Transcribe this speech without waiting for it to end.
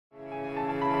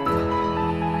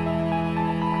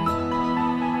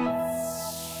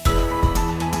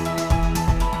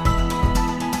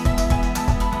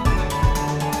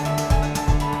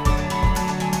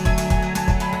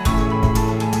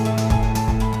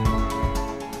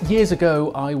Years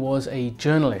ago, I was a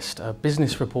journalist, a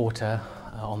business reporter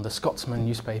on the Scotsman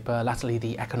newspaper, latterly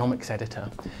the economics editor.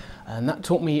 And that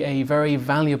taught me a very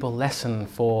valuable lesson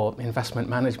for investment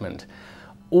management.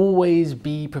 Always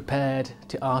be prepared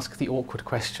to ask the awkward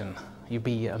question. You'd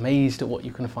be amazed at what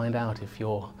you can find out if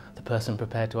you're the person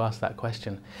prepared to ask that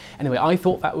question. Anyway, I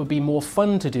thought that would be more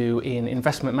fun to do in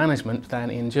investment management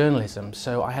than in journalism.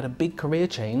 So I had a big career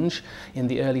change in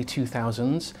the early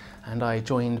 2000s and I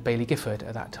joined Baillie Gifford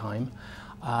at that time.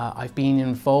 I've been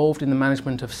involved in the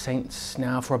management of Saints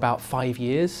now for about 5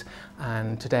 years,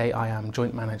 and today I am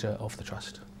joint manager of the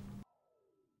trust.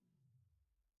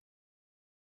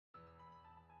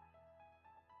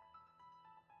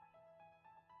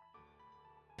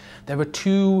 There are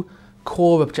two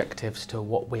core objectives to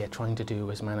what we are trying to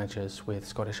do as managers with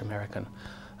Scottish American.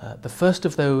 The first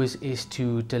of those is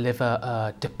to deliver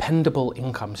a dependable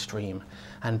income stream,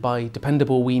 and by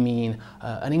dependable we mean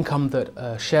an income that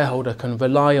a shareholder can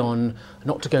rely on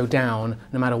not to go down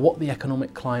no matter what the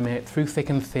economic climate, through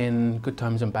thick and thin, good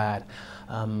times and bad.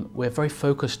 We're very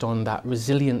focused on that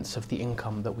resilience of the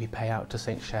income that we pay out to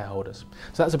Saints shareholders.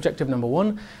 So that's objective number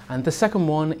one, and the second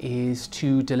one is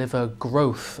to deliver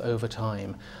growth over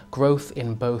time, growth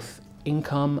in both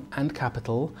income and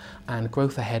capital, and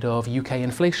growth ahead of UK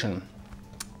inflation.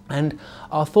 And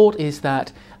our thought is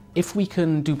that if we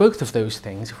can do both of those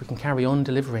things, if we can carry on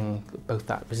delivering both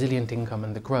that resilient income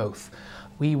and the growth,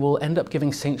 we will end up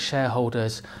giving Saints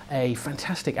shareholders a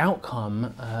fantastic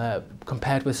outcome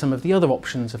compared with some of the other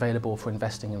options available for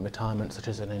investing in retirement, such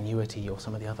as an annuity or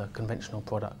some of the other conventional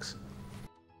products.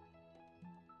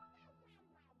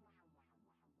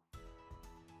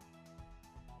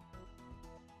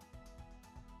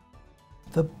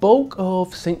 The bulk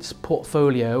of Saints'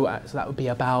 portfolio, so that would be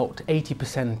about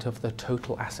 80% of the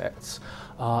total assets,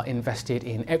 are invested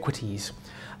in equities.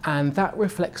 And that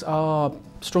reflects our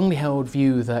strongly held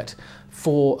view that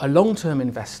for a long-term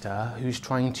investor who's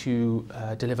trying to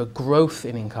deliver growth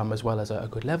in income as well as a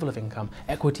good level of income,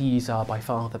 equities are by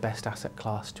far the best asset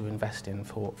class to invest in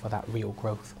for that real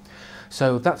growth.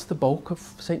 So that's the bulk of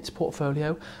Saints'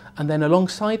 portfolio. And then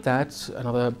alongside that,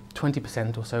 another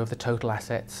 20% or so of the total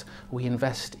assets, we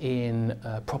invest in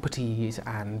properties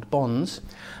and bonds.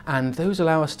 And those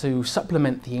allow us to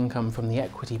supplement the income from the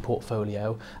equity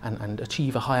portfolio and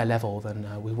achieve a higher level than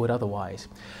we would otherwise.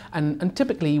 And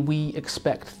typically we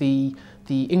expect the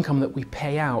income that we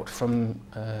pay out from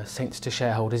Saints to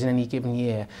shareholders in any given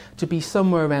year to be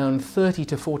somewhere around 30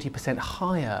 to 40%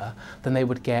 higher than they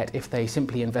would get if they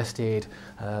simply invested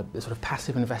sort of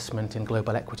passive investment in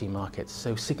global equity markets,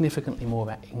 so significantly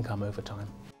more income over time.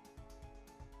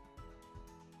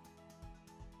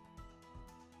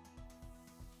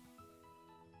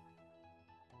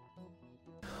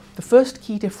 The first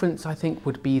key difference, I think,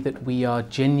 would be that we are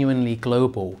genuinely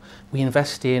global. We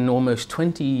invest in almost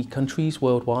 20 countries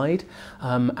worldwide,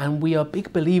 and we are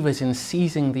big believers in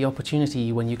seizing the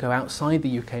opportunity when you go outside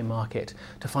the UK market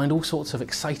to find all sorts of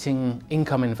exciting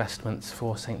income investments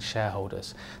for Saints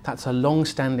shareholders. That's a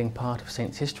long-standing part of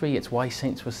Saints history. It's why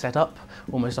Saints was set up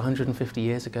almost 150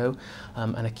 years ago,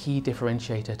 and a key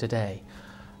differentiator today.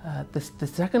 The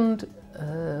second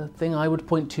thing I would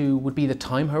point to would be the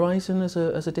time horizon as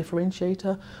a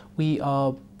differentiator. We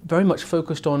are very much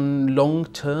focused on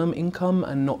long-term income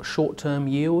and not short-term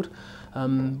yield.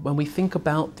 When we think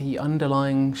about the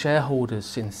underlying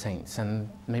shareholders in Saints, and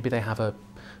maybe they have a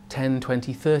 10,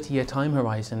 20, 30-year time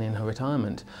horizon in her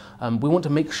retirement, we want to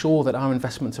make sure that our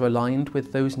investments are aligned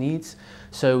with those needs.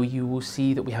 So you will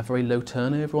see that we have very low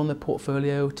turnover on the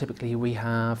portfolio. Typically we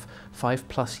have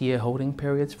 5+ year holding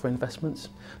periods for investments.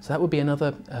 So that would be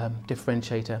another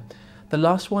differentiator. The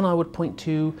last one I would point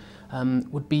to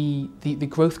would be the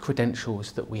growth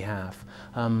credentials that we have.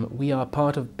 We are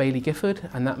part of Baillie Gifford,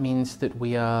 and that means that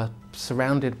we are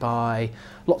surrounded by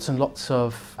lots and lots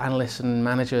of analysts and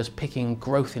managers picking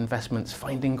growth investments,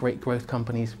 finding great growth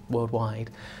companies worldwide,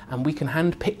 and we can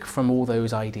handpick from all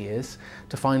those ideas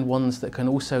to find ones that can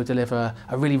also deliver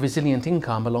a really resilient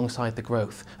income alongside the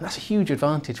growth. And that's a huge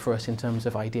advantage for us in terms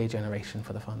of idea generation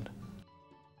for the fund.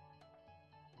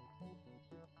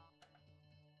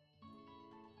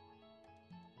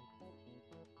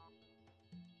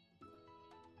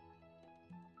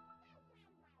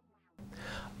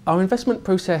 Our investment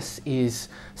process is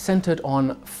centred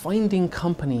on finding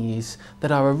companies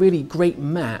that are a really great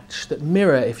match, that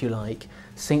mirror, if you like,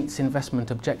 Saints'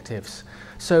 investment objectives.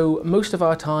 So most of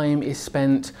our time is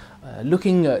spent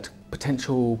looking at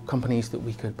potential companies that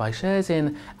we could buy shares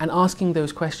in and asking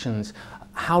those questions.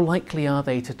 How likely are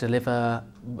they to deliver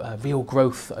real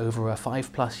growth over a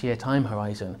 5+ year time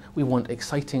horizon. We want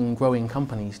exciting, growing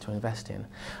companies to invest in.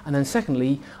 And then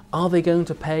secondly, are they going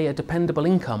to pay a dependable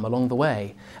income along the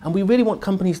way? And we really want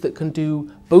companies that can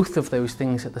do both of those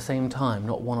things at the same time,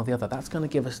 not one or the other. That's going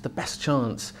to give us the best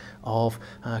chance of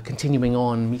continuing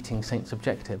on meeting Saint's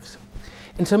objectives.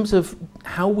 In terms of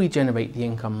how we generate the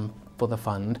income for the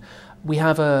fund, we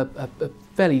have a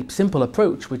fairly simple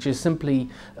approach, which is simply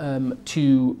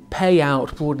to pay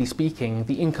out, broadly speaking,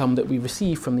 the income that we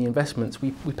receive from the investments,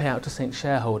 we pay out to Saint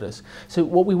shareholders. So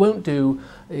what we won't do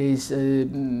is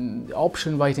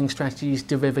option writing strategies,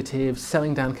 derivatives,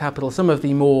 selling down capital, some of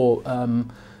the more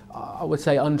I would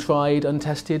say untried,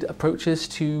 untested approaches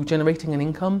to generating an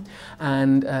income,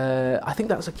 and I think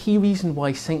that's a key reason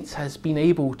why Saints has been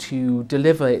able to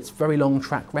deliver its very long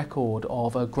track record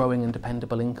of a growing and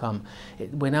dependable income.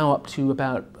 We're now up to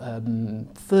about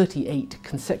 38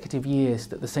 consecutive years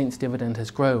that the Saints dividend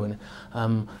has grown.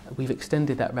 We've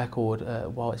extended that record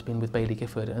while it's been with Baillie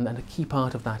Gifford, and a key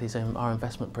part of that is our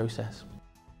investment process.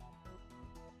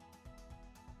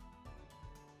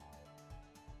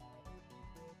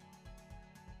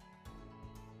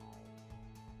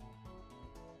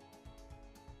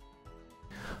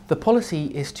 The policy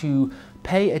is to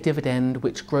pay a dividend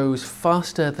which grows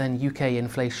faster than UK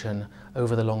inflation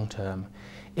over the long term.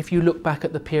 If you look back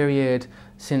at the period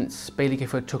since Baillie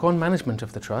Gifford took on management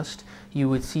of the trust, you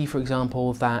would see, for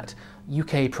example, that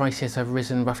UK prices have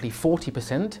risen roughly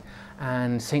 40%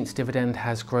 and Saint's dividend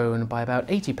has grown by about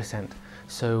 80%.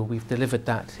 So we've delivered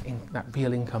that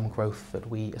real income growth that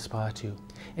we aspire to.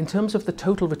 In terms of the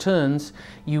total returns,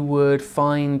 you would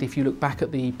find, if you look back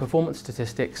at the performance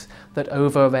statistics, that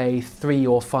over a 3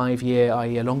 or 5 year,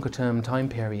 i.e. a longer term time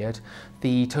period,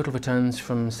 the total returns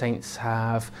from Saints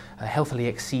have healthily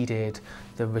exceeded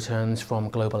the returns from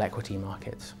global equity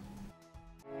markets.